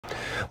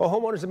Well,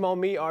 homeowners in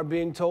Maumee are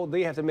being told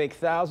they have to make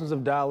thousands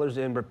of dollars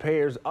in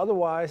repairs.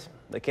 Otherwise,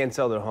 they can't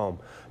sell their home.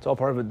 It's all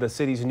part of the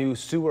city's new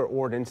sewer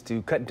ordinance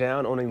to cut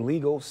down on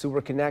illegal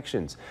sewer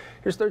connections.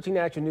 Here's 13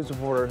 Action News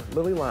reporter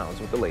Lily Lowndes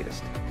with the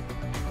latest.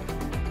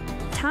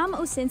 Tom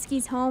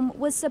Osinski's home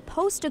was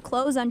supposed to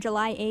close on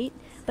July 8,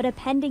 but a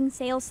pending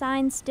sale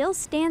sign still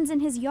stands in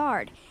his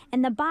yard,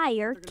 and the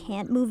buyer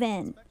can't move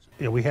in.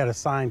 We had a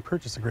signed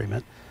purchase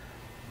agreement,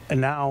 and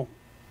now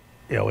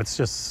it's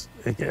just,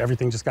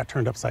 everything just got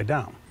turned upside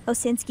down.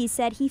 Osinski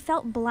said he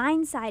felt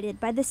blindsided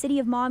by the city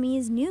of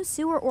Maumee's new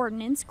sewer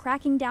ordinance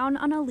cracking down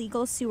on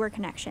illegal sewer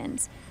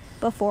connections.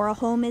 Before a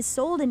home is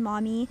sold in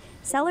Maumee,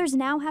 sellers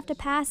now have to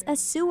pass a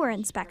sewer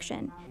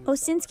inspection.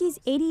 Osinski's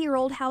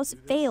 80-year-old house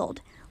failed,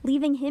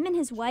 leaving him and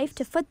his wife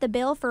to foot the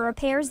bill for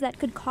repairs that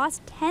could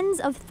cost tens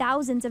of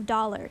thousands of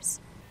dollars.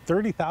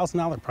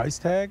 $30,000 price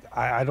tag?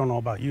 I don't know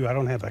about you. I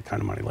don't have that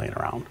kind of money laying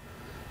around.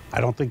 I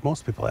don't think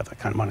most people have that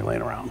kind of money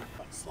laying around.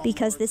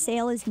 Because the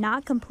sale is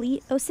not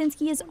complete,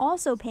 Osinski is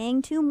also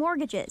paying 2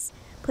 mortgages,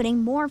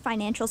 putting more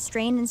financial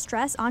strain and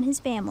stress on his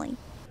family.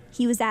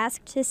 He was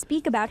asked to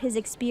speak about his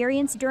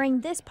experience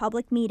during this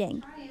public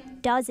meeting.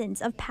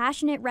 Dozens of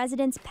passionate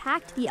residents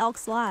packed the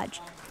Elks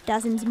Lodge.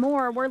 Dozens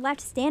more were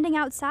left standing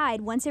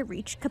outside once it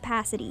reached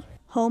capacity.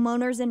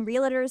 Homeowners and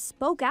realtors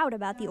spoke out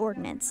about the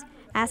ordinance,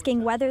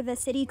 asking whether the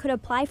city could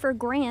apply for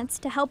grants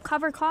to help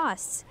cover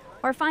costs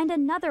or find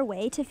another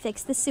way to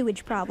fix the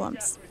sewage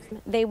problems.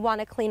 They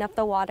want to clean up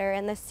the water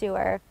and the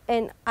sewer,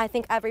 and I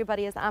think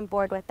everybody is on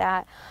board with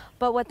that.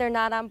 But what they're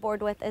not on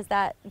board with is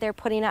that they're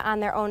putting it on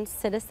their own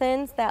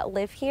citizens that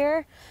live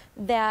here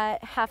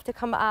that have to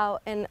come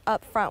out and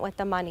up front with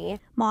the money.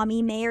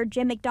 Maumee Mayor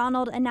Jim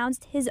McDonald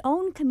announced his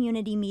own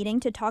community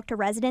meeting to talk to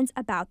residents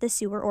about the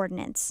sewer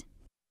ordinance.